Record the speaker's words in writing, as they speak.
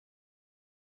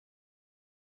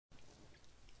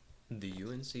The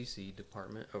UNCC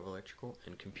Department of Electrical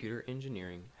and Computer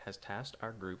Engineering has tasked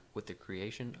our group with the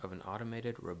creation of an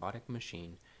automated robotic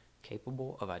machine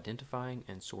capable of identifying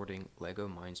and sorting LEGO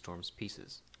Mindstorms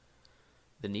pieces.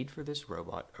 The need for this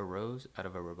robot arose out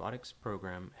of a robotics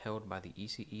program held by the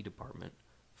ECE department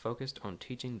focused on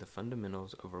teaching the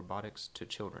fundamentals of robotics to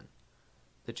children.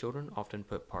 The children often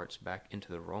put parts back into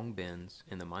the wrong bins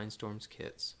in the Mindstorms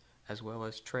kits, as well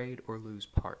as trade or lose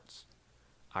parts.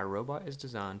 Our robot is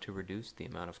designed to reduce the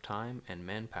amount of time and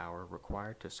manpower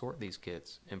required to sort these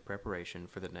kits in preparation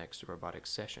for the next robotics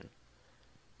session.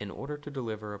 In order to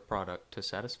deliver a product to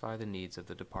satisfy the needs of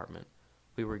the department,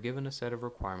 we were given a set of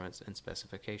requirements and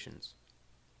specifications.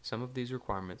 Some of these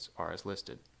requirements are as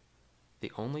listed.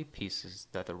 The only pieces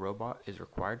that the robot is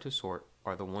required to sort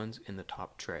are the ones in the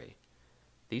top tray.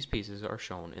 These pieces are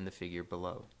shown in the figure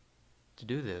below. To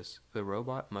do this, the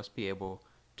robot must be able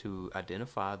to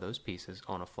identify those pieces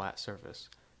on a flat surface,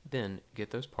 then get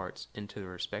those parts into the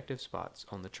respective spots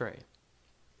on the tray.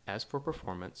 As for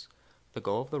performance, the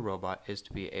goal of the robot is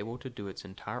to be able to do its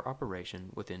entire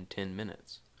operation within 10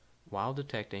 minutes, while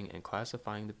detecting and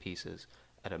classifying the pieces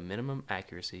at a minimum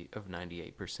accuracy of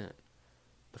 98%.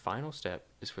 The final step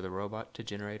is for the robot to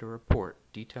generate a report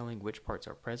detailing which parts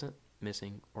are present,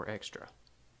 missing, or extra.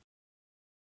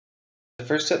 The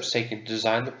first steps taken to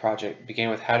design the project began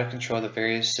with how to control the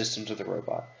various systems of the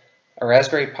robot. A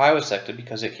Raspberry Pi was selected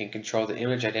because it can control the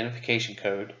image identification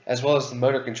code, as well as the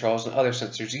motor controls and other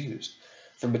sensors used.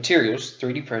 For materials,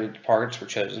 3D printed parts were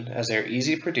chosen as they are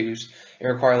easy to produce and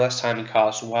require less time and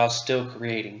cost while still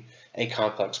creating a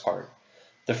complex part.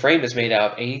 The frame is made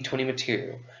out of 80-20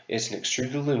 material. It is an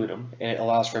extruded aluminum, and it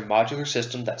allows for a modular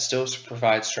system that still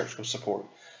provides structural support.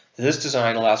 This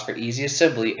design allows for easy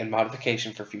assembly and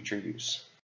modification for future use.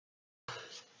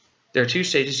 There are two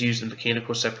stages used in the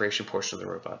mechanical separation portion of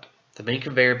the robot: the main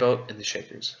conveyor belt and the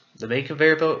shakers. The main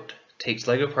conveyor belt takes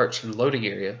LEGO parts from the loading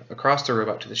area across the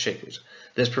robot to the shakers.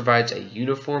 This provides a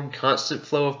uniform, constant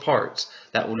flow of parts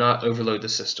that will not overload the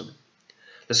system.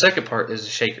 The second part is the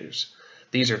shakers.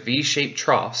 These are V-shaped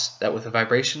troughs that, with a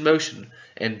vibration motion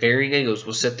and varying angles,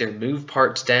 will sit there and move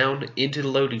parts down into the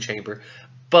loading chamber,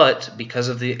 but because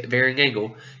of the varying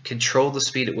angle, control the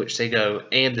speed at which they go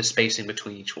and the spacing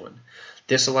between each one.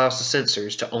 This allows the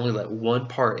sensors to only let one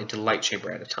part into the light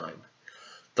chamber at a time.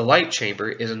 The light chamber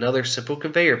is another simple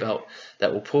conveyor belt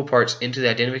that will pull parts into the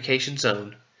identification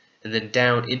zone and then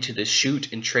down into the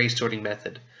chute and tray sorting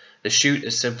method. The chute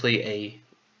is simply a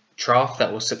trough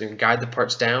that will sit there and guide the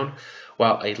parts down,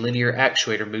 while a linear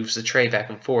actuator moves the tray back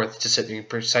and forth to sit there and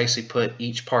precisely put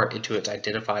each part into its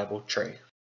identifiable tray.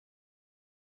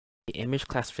 The image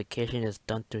classification is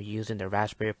done through using the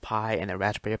Raspberry Pi and the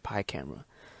Raspberry Pi camera.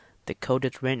 The code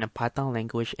is written in Python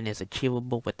language and is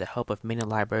achievable with the help of many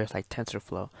libraries like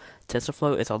TensorFlow.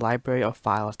 TensorFlow is a library of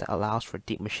files that allows for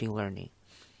deep machine learning.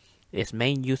 Its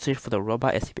main usage for the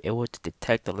robot is to be able to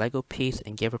detect the LEGO piece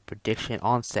and give a prediction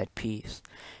on said piece.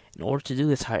 In order to do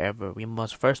this, however, we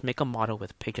must first make a model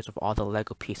with pictures of all the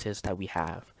LEGO pieces that we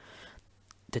have.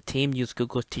 The team used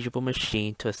Google's Teachable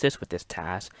Machine to assist with this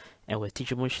task, and with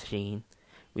Teachable Machine,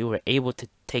 we were able to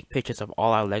take pictures of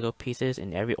all our LEGO pieces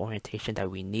in every orientation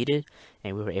that we needed,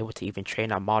 and we were able to even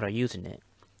train our model using it.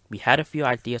 We had a few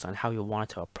ideas on how we wanted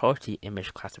to approach the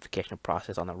image classification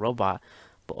process on the robot,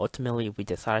 but ultimately we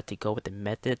decided to go with the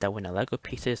method that when the LEGO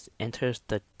pieces enters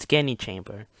the scanning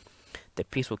chamber, the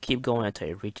piece will keep going until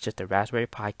it reaches the Raspberry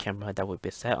Pi camera that will be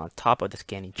set on top of the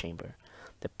scanning chamber.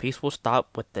 The piece will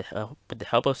stop with the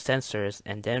help of sensors,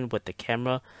 and then with the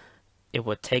camera, it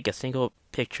will take a single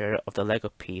picture of the LEGO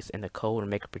piece and the code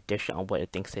and make a prediction on what it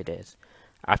thinks it is.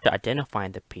 After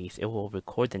identifying the piece, it will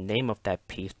record the name of that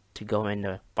piece to go in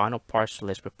the final parts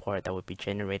list report that will be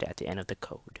generated at the end of the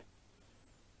code.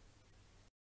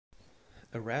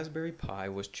 A Raspberry Pi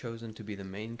was chosen to be the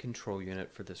main control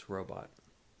unit for this robot.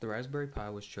 The Raspberry Pi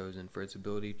was chosen for its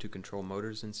ability to control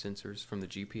motors and sensors from the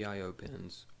GPIO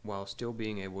pins, while still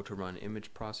being able to run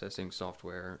image processing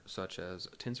software such as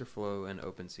TensorFlow and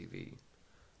OpenCV.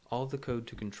 All of the code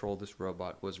to control this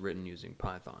robot was written using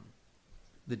Python.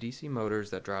 The DC motors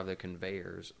that drive the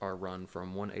conveyors are run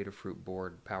from one Adafruit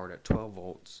board powered at 12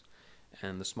 volts,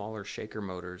 and the smaller shaker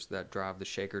motors that drive the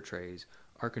shaker trays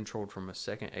are controlled from a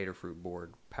second Adafruit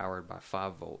board powered by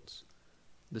 5 volts.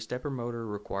 The stepper motor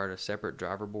required a separate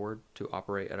driver board to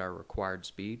operate at our required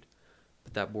speed,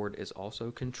 but that board is also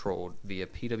controlled via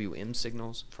PWM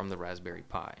signals from the Raspberry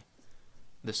Pi.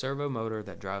 The servo motor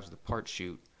that drives the part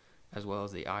chute, as well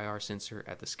as the IR sensor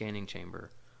at the scanning chamber,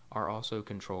 are also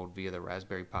controlled via the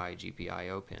Raspberry Pi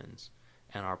GPIO pins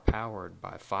and are powered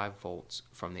by 5 volts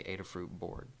from the Adafruit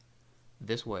board.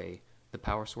 This way, The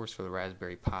power source for the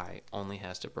Raspberry Pi only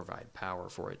has to provide power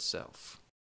for itself.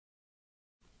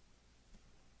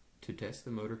 To test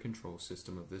the motor control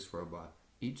system of this robot,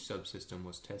 each subsystem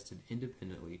was tested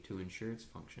independently to ensure its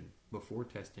function before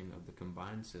testing of the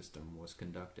combined system was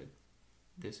conducted.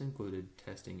 This included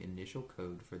testing initial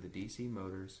code for the DC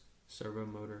motors, servo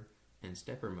motor, and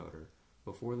stepper motor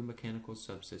before the mechanical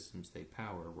subsystems they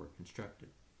power were constructed.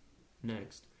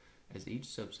 Next, as each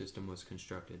subsystem was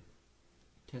constructed,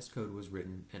 test code was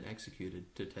written and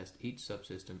executed to test each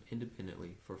subsystem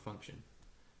independently for function.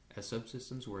 As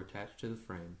subsystems were attached to the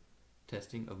frame,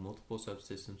 testing of multiple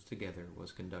subsystems together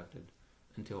was conducted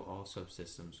until all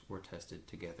subsystems were tested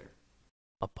together.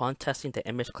 Upon testing the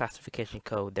image classification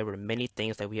code, there were many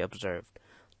things that we observed.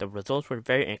 The results were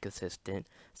very inconsistent.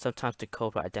 Sometimes the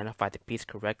code would identify the piece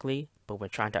correctly, but when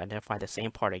trying to identify the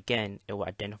same part again, it would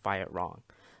identify it wrong.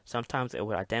 Sometimes it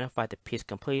would identify the piece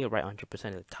completely right 100%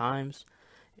 of the times,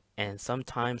 and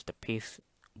sometimes the piece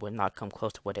would not come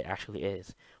close to what it actually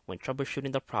is. When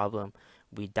troubleshooting the problem,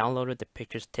 we downloaded the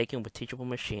pictures taken with Teachable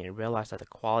Machine and realized that the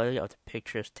quality of the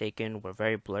pictures taken were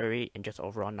very blurry and just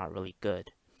overall not really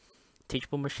good.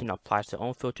 Teachable Machine applies their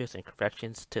own filters and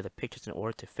corrections to the pictures in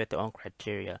order to fit their own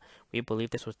criteria. We believe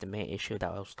this was the main issue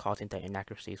that was causing the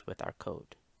inaccuracies with our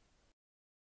code.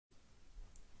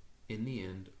 In the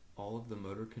end, all of the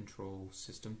motor control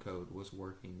system code was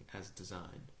working as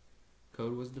designed.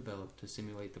 Code was developed to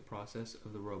simulate the process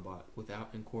of the robot without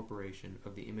incorporation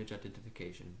of the image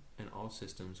identification, and all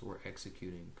systems were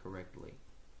executing correctly.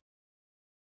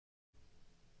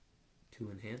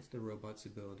 To enhance the robot's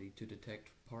ability to detect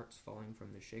parts falling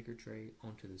from the shaker tray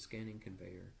onto the scanning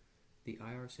conveyor, the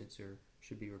IR sensor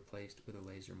should be replaced with a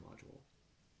laser module.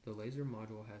 The laser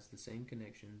module has the same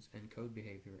connections and code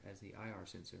behavior as the IR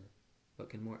sensor, but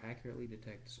can more accurately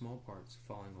detect small parts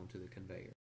falling onto the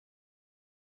conveyor.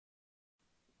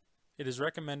 It is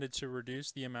recommended to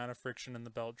reduce the amount of friction in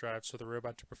the belt drive so the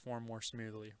robot to perform more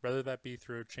smoothly, whether that be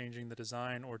through changing the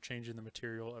design or changing the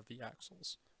material of the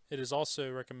axles. It is also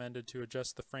recommended to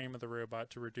adjust the frame of the robot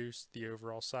to reduce the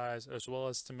overall size, as well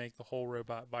as to make the whole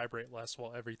robot vibrate less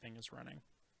while everything is running.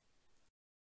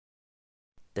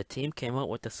 The team came up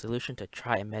with a solution to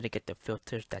try and mitigate the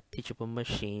filters that Teachable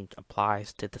Machine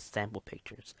applies to the sample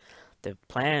pictures. The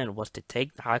plan was to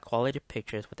take high-quality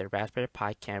pictures with a Raspberry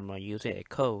Pi camera using a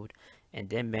code, and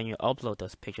then manually upload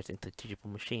those pictures into Teachable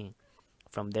Machine.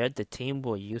 From there, the team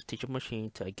will use Teachable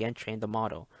Machine to again train the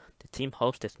model. The team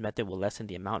hopes this method will lessen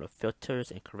the amount of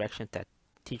filters and corrections that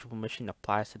Teachable Machine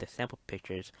applies to the sample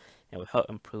pictures and will help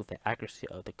improve the accuracy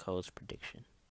of the code's prediction.